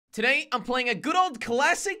Today, I'm playing a good old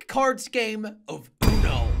classic cards game of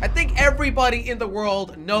Uno. I think everybody in the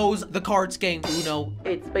world knows the cards game Uno.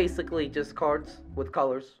 It's basically just cards with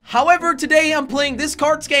colors. However, today I'm playing this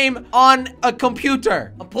cards game on a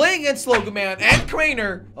computer. I'm playing against Slogoman and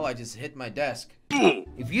Crainer. Oh, I just hit my desk.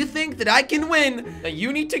 If you think that I can win, then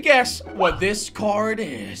you need to guess what this card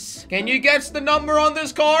is. Can you guess the number on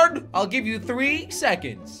this card? I'll give you 3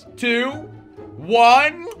 seconds. 2,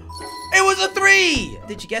 1. It was a 3!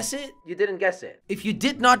 Did you guess it? You didn't guess it. If you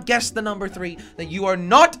did not guess the number 3, then you are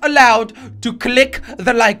not allowed to click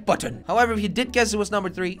the like button. However, if you did guess it was number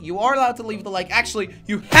 3, you are allowed to leave the like. Actually,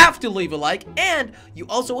 you have to leave a like, and you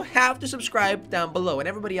also have to subscribe down below. And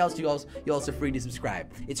everybody else, you're also free to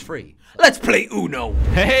subscribe. It's free. Let's play Uno.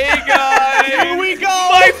 Hey guys! Here we go!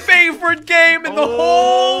 My favorite game in the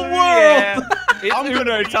whole world! Yeah. It's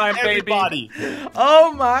Uno time, everybody. baby.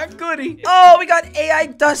 Oh my goody. Oh, we got AI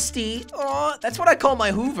Dusty. Oh, that's what I call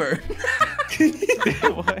my Hoover.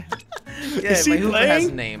 What? Yeah, Is my he Hoover has playing?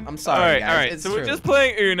 a name. I'm sorry, guys. All right. It's So true. we're just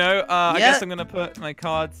playing Uno. I Yeah. guess I'm gonna put my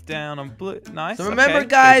cards down on blue. Nice. So remember, okay.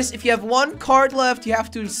 guys, if you have 1 card left, you have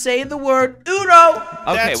to say the word Uno.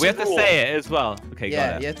 Okay, That's we have to cool. say it as well. Okay, Yeah,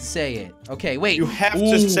 got it. you have to say it. Okay, wait. You have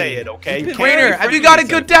Ooh. to say it, okay? Keep it Crainer, very have you friendly got a so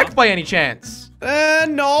good far. deck by any chance?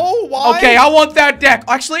 No, why? Okay, I want that deck.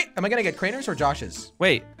 Actually, am I gonna get Crainer's or Josh's?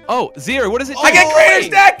 Wait. Oh, 0. What does it do? I get Crainer's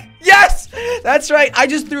Wait. deck! Yes! That's right. I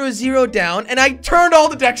just threw a 0 down, and I turned all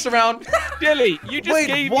the decks around. Dilly, you just Wait,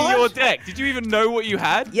 gave what? me your deck. Did you even know what you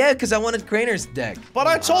had? Yeah, because I wanted Crainer's deck. But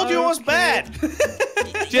I told you it was bad.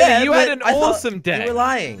 Dilly, you had but an I thought awesome You deck. were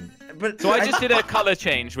lying. But So I just did a color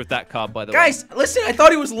change with that card, by the way. Guys, listen, I thought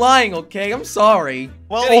he was lying, okay? I'm sorry.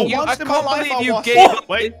 Well, Dilly, I once in my can't life believe I you was... gave Oh, up.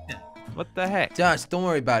 wait. What the heck? Josh, don't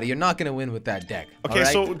worry about it. You're not gonna win with that deck. Okay, all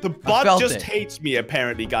right? so the I bot felt just it. hates me,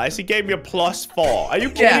 apparently, guys. He gave me a +4. Are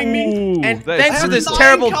you Yeah. kidding me? Ooh, And that is thanks for this brutal.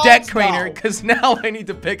 terrible Nine deck, cards Crainer, now. because now I need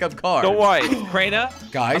to pick up cards. Don't worry, Crainer.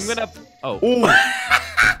 Guys. I'm gonna. Oh. Ooh.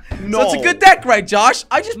 No. So it's a good deck, right, Josh?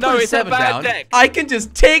 I just No, put a it's a 7 bad down. deck. I can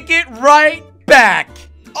just take it right back.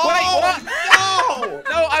 Oh, no!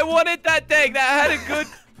 No, I wanted that deck. That had a good.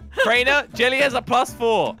 Crainer, Jelly has a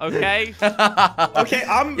 +4. Okay. Okay,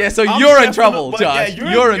 Yeah, so I'm you're in definitely- trouble, but Josh.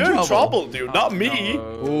 Yeah, You're in trouble. trouble. Dude. Not me.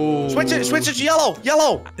 Ooh. Switch it to yellow.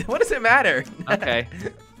 Yellow. What does it matter? Okay.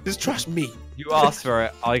 Just trust me. You asked for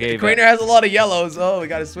it. I gave Crainer it. has a lot of yellows. Oh, we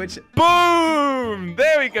gotta switch it. Boom!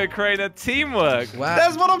 There we go, Crainer. Teamwork. Wow.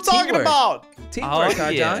 That's what I'm talking Teamwork. about. Teamwork, Oh, huh,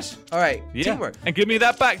 yeah. Josh? All right, Yeah. teamwork. And give me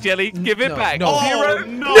that back, Jelly. Give it No, back. no. Zero.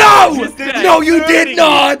 no. No! Just did No, it. you did Dirty.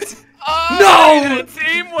 not! Oh, No! yeah,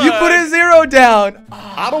 teamwork. You put a 0 down.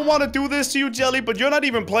 I don't want to do this to you, Jelly, but you're not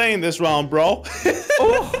even playing this round, bro.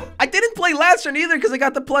 I didn't play last round either because I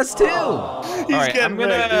got the +2. He's All right, getting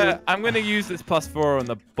wrecked, dude. I'm gonna use this +4 on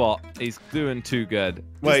the bot. He's doing too good.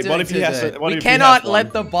 Wait, He's what doing if he too has? good. What We if he has cannot one?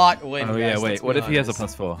 let the bot win. Oh guys, yeah, let's wait. be What if he has a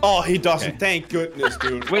honest. +4? Oh, he doesn't. Okay. Thank goodness,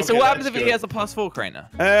 dude. Wait, so Okay, what happens that's if he good. has a +4, Crainer?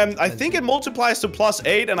 I think it multiplies to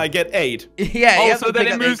 +8, and I get 8. Yeah, you Oh, have so to then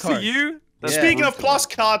pick it up 8 moves to cards. you? That's Yeah. Speaking of plus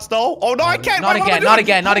cards, though. Oh no, I can't. Not Why would I again, do not it?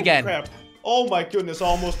 again, not Oh, again. crap. Oh my goodness! I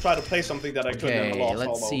almost tried to play something that I couldn't and I Okay, lost. let's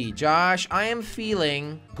almost. see. Josh, I am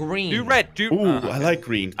feeling green. Do red. Do. Ooh, I like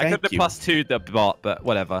green. I Thank could you. have +2 the bot, but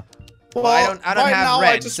whatever. Well, I don't right have now, I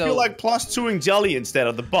red, just so- feel like +2ing Jelly instead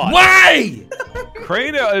of the bot. Why?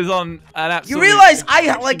 Crainer is on an absolute. You realize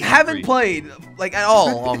I like haven't played like at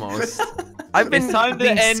all almost. I've been It's time to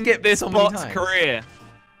being end skipped this so many bot's times. career.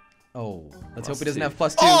 Oh, let's hope he Let's doesn't see. have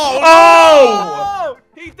 +2. Oh, Oh!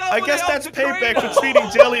 He I doubled guess it up that's to payback Crainer. for treating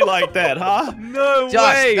Jelly like that, huh? No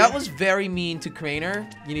Josh, way. that was very mean to Crainer.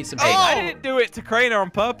 You need some Hey, payback. I didn't do it to Crainer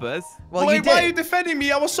on purpose. Well, Wait, you why are you did. defending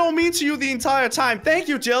me? I was so mean to you the entire time. Thank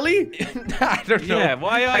you, Jelly. I don't know. Yeah,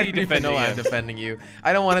 why are I you don't even know defending why I'm him? defending you.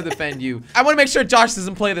 I don't want to defend you. I want to make sure Josh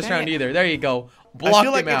doesn't play this round either. There you go. Block I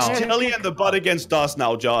feel like him it's out. Jelly and the butt against us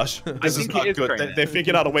now, Josh. This is think not it is good. Crainer. They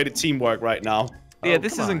figured out a way to teamwork right now. Yeah, Oh,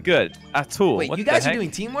 this come isn't on. good at all. Wait, What you the guys are heck?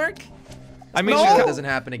 doing teamwork? I mean, Make sure No. that doesn't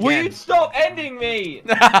happen will again. you stop ending me?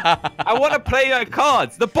 I want to play your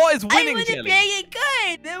cards. The bot is winning, Jelly. it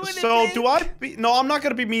good. So do I? No, I'm not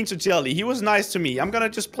gonna be mean to Jelly. He was nice to me. I'm gonna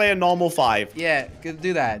just play a normal 5. Yeah, do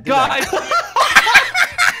that. Do that. Guys.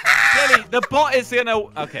 Jelly, the bot is gonna.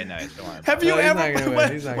 Okay, no, don't worry. Have you No, he's ever? not gonna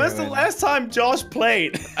win. He's not When's gonna the win. last time Josh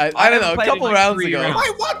played? I don't know. haven't A played couple in, like, rounds 3 ago. rounds.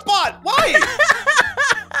 Why? What bot? Why?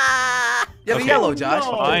 You have a Okay. yellow, Josh.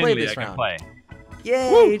 No. You can play Finally, this I can round. play.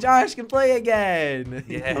 Yay, Josh can play again.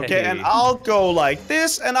 Yeah. Okay, and I'll go like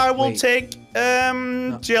this, and I will Wait. take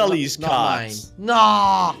Jelly's Not cards. mine.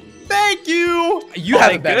 Nah. Thank you. You Are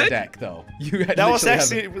have they a better good? deck, though. You had That was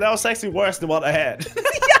literally have actually worse than what I had.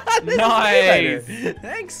 a- Nice.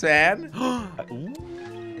 Thanks, man.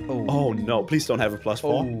 Oh no, please don't have a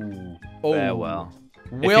 +4. Oh. Farewell.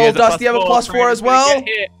 Will Dusty have a +4 as well?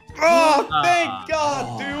 Oh, thank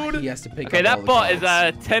God, dude. He has to pick Okay, up all that the bot is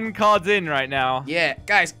cards. 10 cards in right now. Yeah,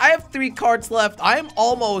 guys, I have 3 cards left. I'm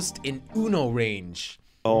almost in Uno range.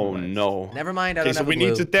 Oh no. Never mind, I Okay, don't so have a we blue.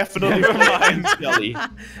 need to definitely find Jelly.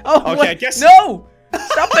 Oh, Okay, wait, I guess- no!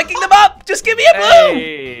 Stop picking them up! Just give me a blue!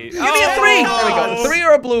 Hey. Give me a 3! Oh. There we go. 3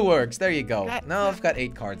 or a blue works. There you go. Now I've got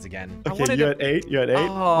 8 cards again. Okay, wanted you're to- at 8. You're at 8.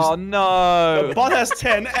 Oh, no. The bot has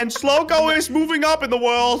 10, and Slowgo is moving up in the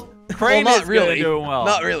world. Crane not is really. doing well.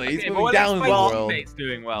 Not really. He's Okay, moving but down in the let's world. Mate's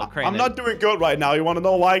doing well. Crane I'm is. not doing good right now. You want to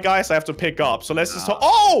know why, guys? I have to pick up. So let's just.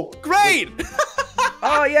 Oh, great!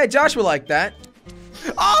 Oh, yeah, Josh will like that.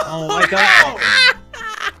 Oh my God.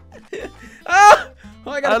 Oh,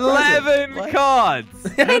 I got a 11 present. cards.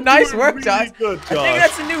 What? Nice work, Really Josh. good, I think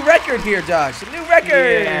that's a new record here, Josh. A new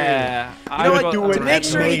record. Yeah. You know what? would do To it make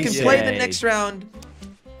sure he can amazing. play the next round,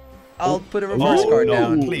 I'll put a reverse card no,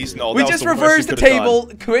 down. please, no. We that was just the worst reversed you the could've done.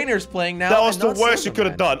 table. Krainer's playing now. That was and the not worst you could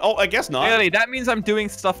have Silverman. done. Oh, I guess not. Really, that means I'm doing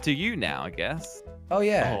stuff to you now, I guess. Oh,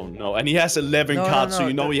 yeah. Oh no, and he has 11 No, no, cards, so no,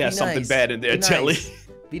 you know he be has something nice. bad in there, Be Jelly. nice.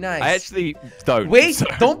 Be nice. I actually don't. Wait, so-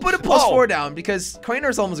 don't put a plus Oh. 4 down because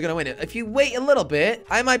Krainer's almost going to win it. If you wait a little bit,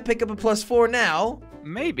 I might pick up a plus 4 now.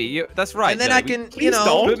 Maybe. That's right. And then Jelly. I can, Please you know.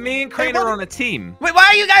 don't. But me and Crane Hey, are what- on a team. Wait, why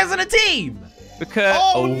are you guys on a team? Because.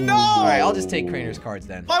 Oh, no! All right, I'll just take Krainer's cards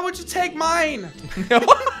then. Why would you take mine?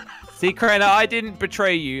 See, Crane, I didn't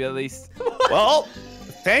betray you, at least. Well,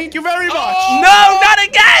 thank you very much. No, not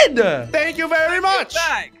again! Thank you very much.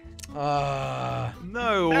 Back.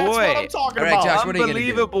 No That's way. what I'm talking All right, about. Josh, what are you gonna do?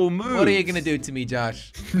 Unbelievable move. What are you gonna do to me,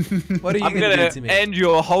 Josh? What are you I'm gonna do gonna to me? end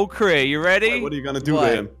your whole career. You ready? Wait, what are you gonna do What?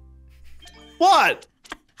 to him? What?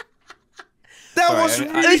 That Sorry, was I-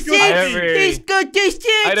 really I good. don't really- He's good, this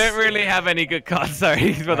I don't really have any good cards.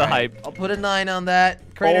 Sorry for the hype. I'll put a 9 on that.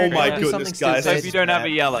 Crainer, Oh my don't do goodness, something guys. So stupid. if you don't have a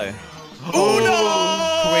yellow. Oh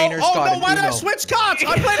no! Crainer's Oh got no! it, Why did I Uno. switch cards?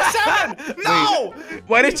 I played a 7. No!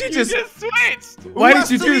 Why did you You just? just switched. Why Who did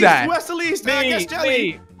has you the do least? that? Who has the least? I guess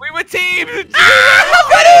Jelly. Me. We were teams. We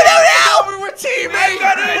were teammates.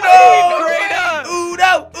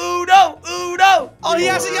 Uno. Oh, he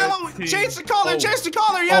has a yellow. Change the color. Change the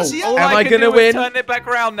color. Yes, he has. Am I can gonna do is win? Turn it back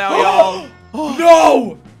around now, y'all.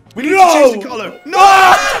 No. We need to change the color.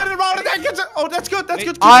 No! Turn it around and that gets it. Oh, that's good. That's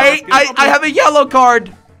good. I have a yellow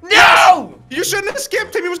card. No. You shouldn't have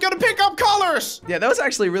skipped him. He was gonna pick up colors. Yeah, that was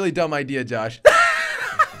actually a really dumb idea, Josh.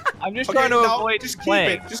 I'm just Okay, trying to now, avoid just keep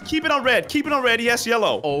playing. it. Just keep it on red. Keep it on red. He has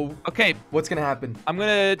yellow. Oh, Okay, what's gonna happen? I'm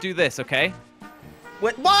gonna do this, okay?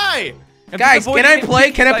 Why? I'm Guys, just can avoiding I it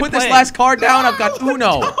play? Can I by put this playing. last card down? I've got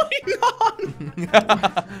Uno. Not.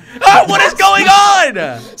 Ah, what is going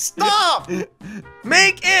on? Stop.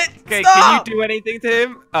 Make it Okay, stop. can you do anything to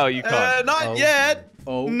him? Oh, you can't. Not Oh. yet.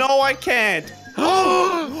 Oh. No, I can't.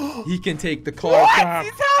 He can take the card. What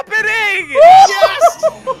is happening? Yes.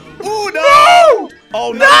 Ooh, no.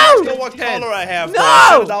 Oh, no. No! You know what color I have. No! I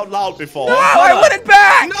said it out loud before. No, I want it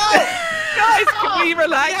back. Guys, can we He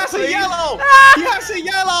relax, has a please? yellow. He has a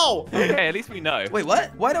yellow. Okay, at least we know. Wait,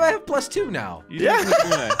 what? Why do I have +2 now? You Yeah. didn't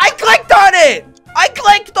know. I clicked on it. I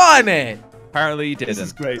clicked on it. Apparently you This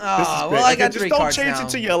is didn't. great. Ah, This is great. well, I Okay, got just 3 don't cards change now. it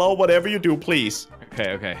to yellow, whatever you do, please.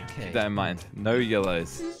 Okay. Keep that in mind. No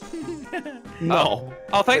yellows. No.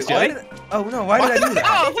 Oh, thanks, Why Jelly. did oh no, why did I do that?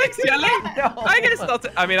 Oh, thanks, Jelly. No. I guess not.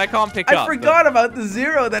 I mean, I can't pick I up. forgot about the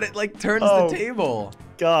 0 that it like turns Oh. the table.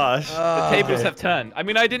 Gosh. The tables Okay. have turned. I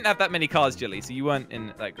mean, I didn't have that many cards, Jelly, so you weren't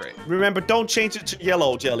in that great. Remember, don't change it to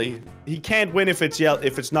yellow, Jelly. He can't win if it's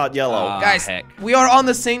not yellow. Ah. Guys, heck. we are on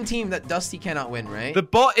the same team that Dusty cannot win, right? The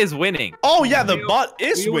bot is winning. Oh yeah, the We- bot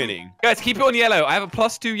is we- winning. Guys, keep it on yellow. I have a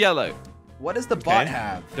 +2 yellow. What does the bot Okay.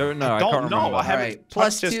 have? Don't know. I Don't can't know. remember. I haven't Alright,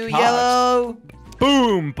 touched his +2 cards. yellow.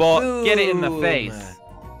 Boom, bot. Get it in the Boom. face.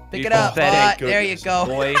 Pick You it up, pathetic bot. There you goodness, go.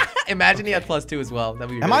 boy. Imagine he had +2 as well. That'd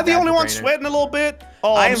be Am really I the bad only for one Brainer. sweating a little bit?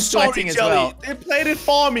 Oh, I I'm am sorry, sweating as Jelly. well. They played it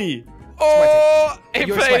for me. Oh, it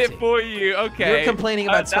You're played sweating. it for you. Okay. You're complaining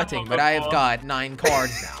about I've done sweating, that but I have before. got 9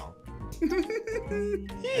 cards now.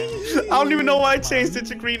 I don't even know why I changed it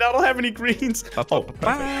to green. I don't have any greens. Oh,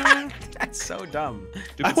 That's so dumb.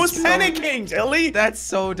 I was panicking, Jelly. That's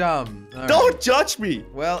so dumb. All right. Don't judge me.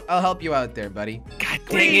 Well, I'll help you out there, buddy. God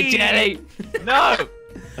dang it, Jelly. No.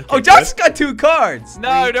 Oh, Josh's got 2 cards.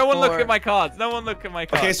 No, 3, no one look 4. at my cards. No one look at my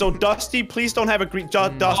cards. Okay, so Dusty, please don't have a green.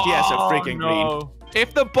 Dusty has a freaking green. no.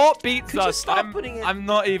 If the bot beats Could you us, stop putting it- I'm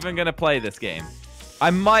not even gonna play this game.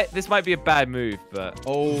 This might be a bad move, but.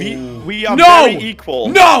 Oh. We are No! very equal.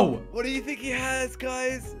 No! What do you think he has,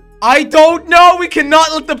 guys? I don't know. We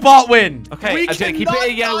cannot let the bot win. Okay, We Jelly, keep cannot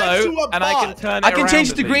it yellow, die to a and I can bot. turn it I can around change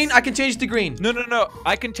it at to green. least. I can change it to green. No.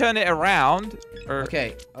 I can turn it around. Or...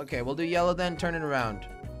 Okay, we'll do yellow then. Turn it around.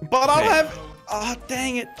 But I'll Okay. have. Oh,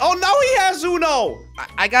 dang it. Oh, now he has Uno.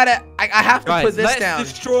 I have to Guys, put this let's down.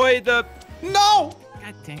 destroy the... No.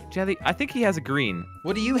 God dang it, Jelly. I think he has a green.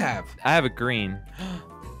 What do you have? I have a green.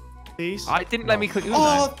 Please. I didn't let me click Uno.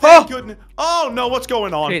 Oh, thank goodness. Oh, no. What's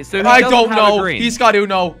going on? Okay, so he I doesn't don't have a know. green. He's got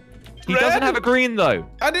Uno. He doesn't have a green, though.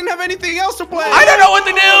 I didn't have anything else to play. I don't know what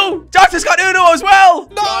to do. Josh has got Uno as well.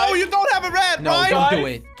 No, you don't have a red, No, right? don't do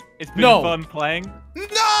it. It's been No. fun playing.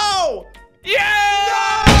 No.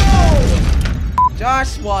 Yeah! No.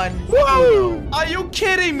 Josh won. Whoa. Are you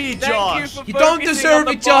kidding me, Thank you Josh? for You don't focusing deserve on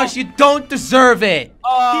the it, Josh. ball. You don't deserve it.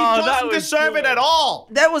 Oh, He that doesn't was deserve good. it at all.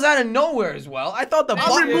 That was out of nowhere as well. I thought the bot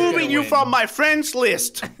I'm was removing gonna you win. from my friends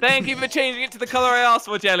list. Thank you for changing it to the color I asked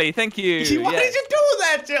for, Jelly. Thank you. Why Yeah. did you do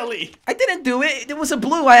that, Jelly? I didn't do it. It was a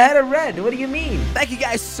blue. I had a red. What do you mean? Thank you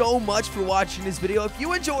guys so much for watching this video. If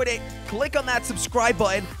you enjoyed it, click on that subscribe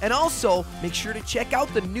button, and also make sure to check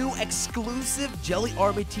out the new exclusive Jelly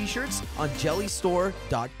Army t-shirts on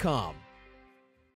jellystore.com.